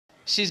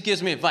She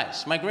gives me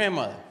advice. My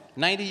grandmother,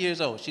 90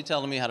 years old, she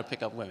telling me how to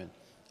pick up women.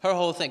 Her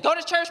whole thing, go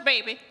to church,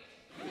 baby.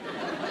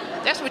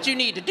 That's what you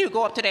need to do,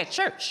 go up to that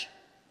church.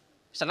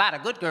 There's a lot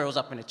of good girls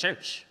up in the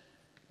church.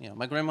 You know,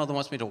 my grandmother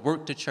wants me to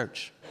work the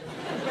church.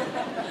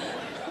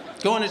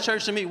 Going to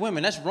church to meet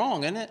women, that's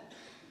wrong, isn't it?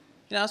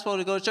 You know, I'm supposed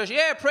to go to church.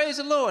 Yeah, praise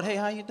the Lord. Hey,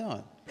 how you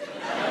doing?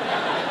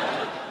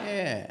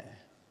 Yeah.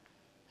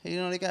 Hey, you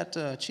know, they got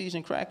cheese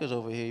and crackers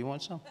over here. You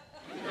want some?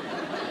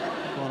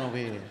 What's going over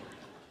here?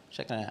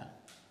 Check it out.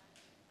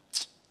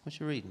 What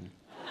you reading?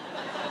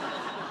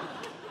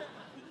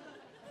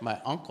 My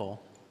uncle,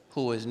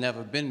 who has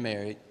never been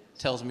married,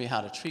 tells me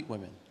how to treat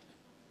women.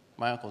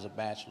 My uncle's a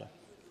bachelor.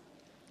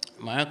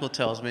 My uncle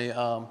tells me,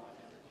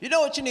 you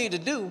know what you need to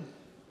do?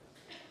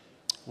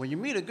 When you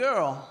meet a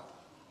girl,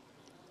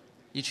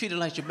 you treat her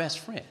like your best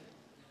friend.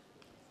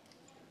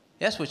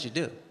 That's what you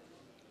do.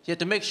 You have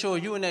to make sure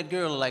you and that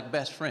girl are like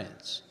best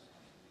friends.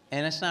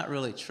 And that's not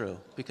really true,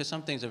 because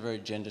some things are very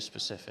gender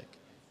specific.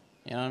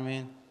 You know what I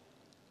mean?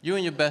 You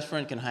and your best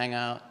friend can hang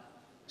out,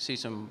 see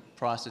some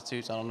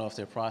prostitutes. I don't know if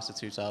there are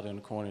prostitutes out in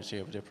the corners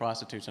here, but there are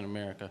prostitutes in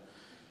America.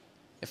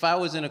 If I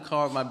was in a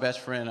car with my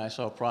best friend and I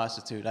saw a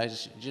prostitute, I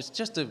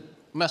just to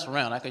mess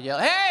around, I could yell,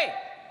 hey!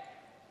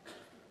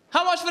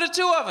 How much for the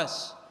two of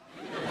us?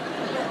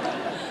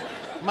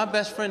 My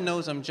best friend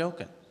knows I'm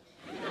joking.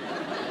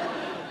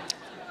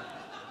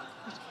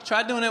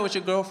 Try doing that with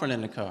your girlfriend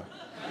in the car.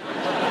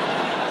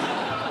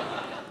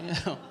 You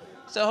know,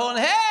 so hold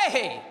on,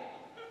 hey!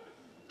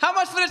 How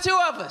much for the two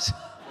of us?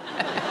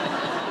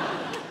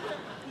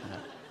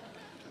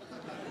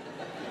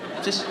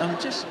 I'm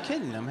just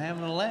kidding. I'm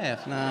having a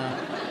laugh. Nah.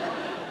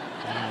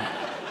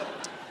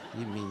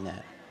 You mean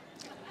that.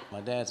 My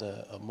dad's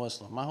a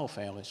Muslim. My whole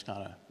family's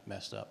kind of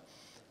messed up.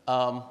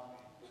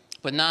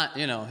 But not,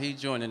 you know, he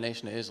joined the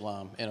Nation of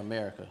Islam in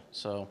America.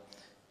 So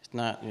it's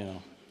not, you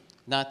know,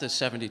 not the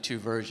 72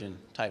 virgin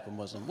type of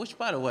Muslim, which,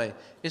 by the way,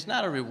 is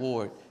not a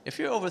reward. If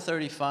you're over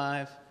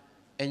 35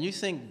 and you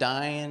think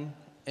dying,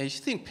 and you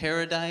think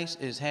paradise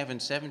is having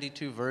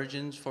 72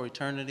 virgins for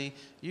eternity,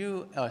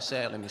 you are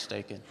sadly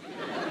mistaken.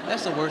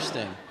 That's the worst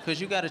thing, because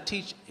you got to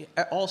teach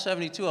all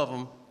 72 of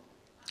them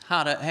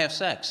how to have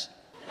sex.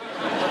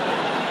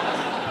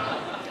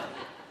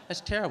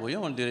 That's terrible. You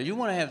don't want to do that. You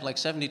want to have like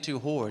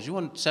 72 whores. You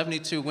want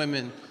 72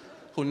 women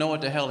who know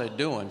what the hell they're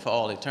doing for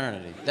all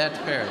eternity. That's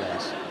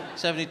paradise.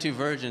 72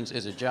 virgins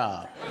is a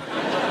job.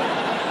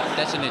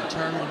 That's an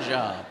eternal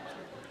job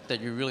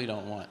that you really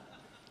don't want.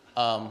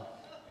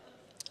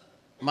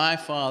 My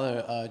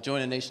father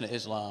joined the Nation of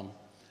Islam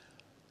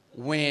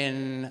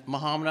when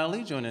Muhammad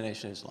Ali joined the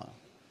Nation of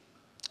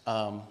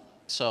Islam.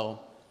 So,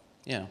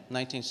 you know,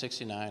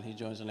 1969, he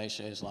joins the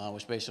Nation of Islam,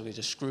 which basically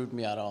just screwed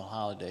me out of all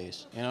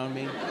holidays. You know what I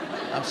mean?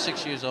 I'm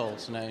 6 years old,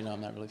 so now you know I'm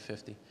not really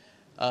 50.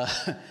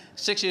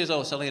 6 years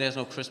old, suddenly there's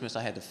no Christmas.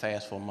 I had to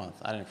fast for a month.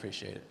 I didn't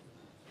appreciate it.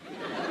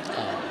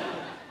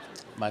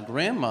 My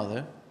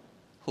grandmother,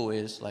 who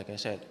is, like I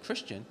said,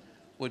 Christian,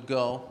 would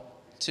go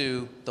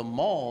to the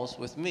malls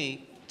with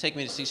me, take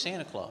me to see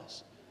Santa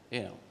Claus.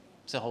 You know,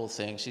 it's the whole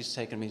thing. She's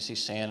taking me to see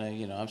Santa.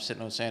 You know, I'm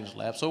sitting on Santa's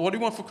lap. So what do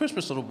you want for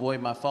Christmas, little boy?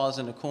 My father's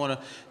in the corner.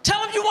 Tell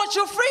him you want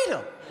your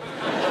freedom.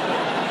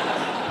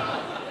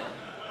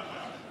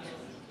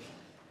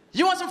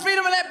 You want some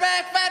freedom in that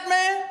bag, fat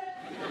man?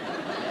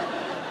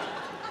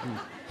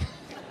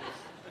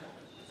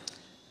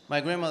 My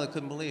grandmother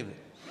couldn't believe it.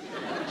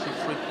 She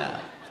freaked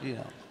out, you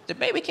know. The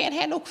baby can't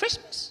have no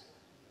Christmas?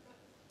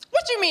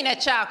 What do you mean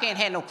that child can't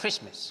have no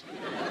Christmas?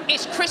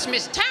 It's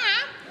Christmas time.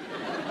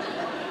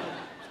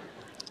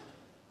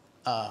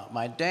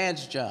 My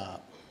dad's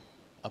job,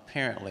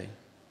 apparently,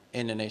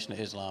 in the Nation of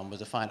Islam was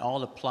to find all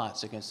the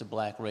plots against the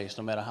black race,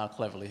 no matter how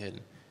cleverly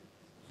hidden,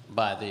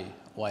 by the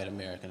white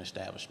American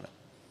establishment.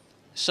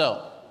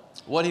 So,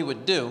 what he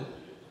would do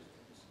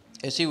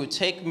is he would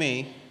take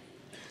me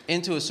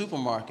into a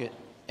supermarket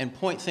and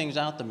point things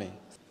out to me.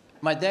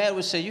 My dad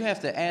would say, you have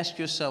to ask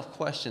yourself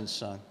questions,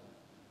 son.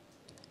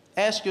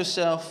 Ask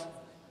yourself,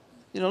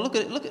 you know, look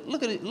at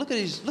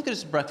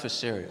this breakfast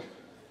cereal.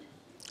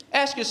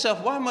 Ask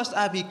yourself, why must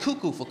I be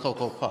cuckoo for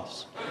Cocoa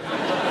Puffs?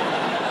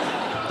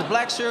 The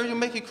black cereal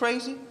make you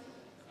crazy?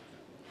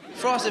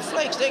 Frosted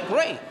Flakes, they're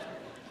great.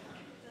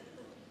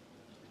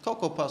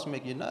 Cocoa Puffs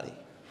make you nutty.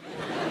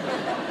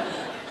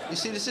 You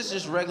see, this is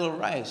just regular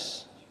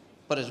rice,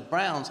 but it's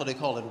brown, so they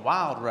call it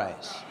wild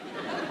rice.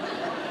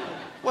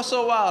 What's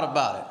so wild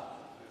about it?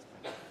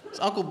 Is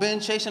Uncle Ben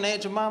chasing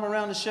Aunt Jemima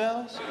around the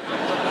shelves?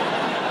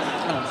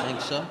 I don't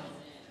think so.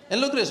 And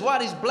look at this, why are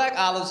these black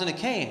olives in a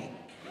can?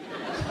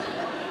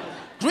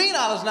 Green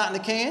olives not in the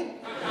can.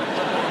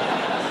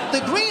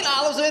 The green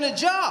olives are in a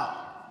jar.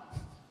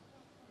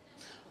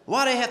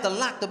 Why they have to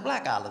lock the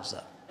black olives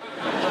up?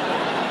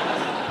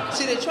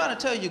 See, they're trying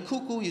to tell you,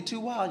 cuckoo, you're too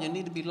wild, you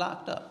need to be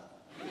locked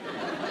up.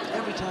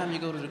 Every time you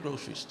go to the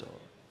grocery store.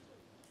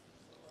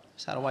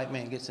 That's how the white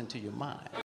man gets into your mind.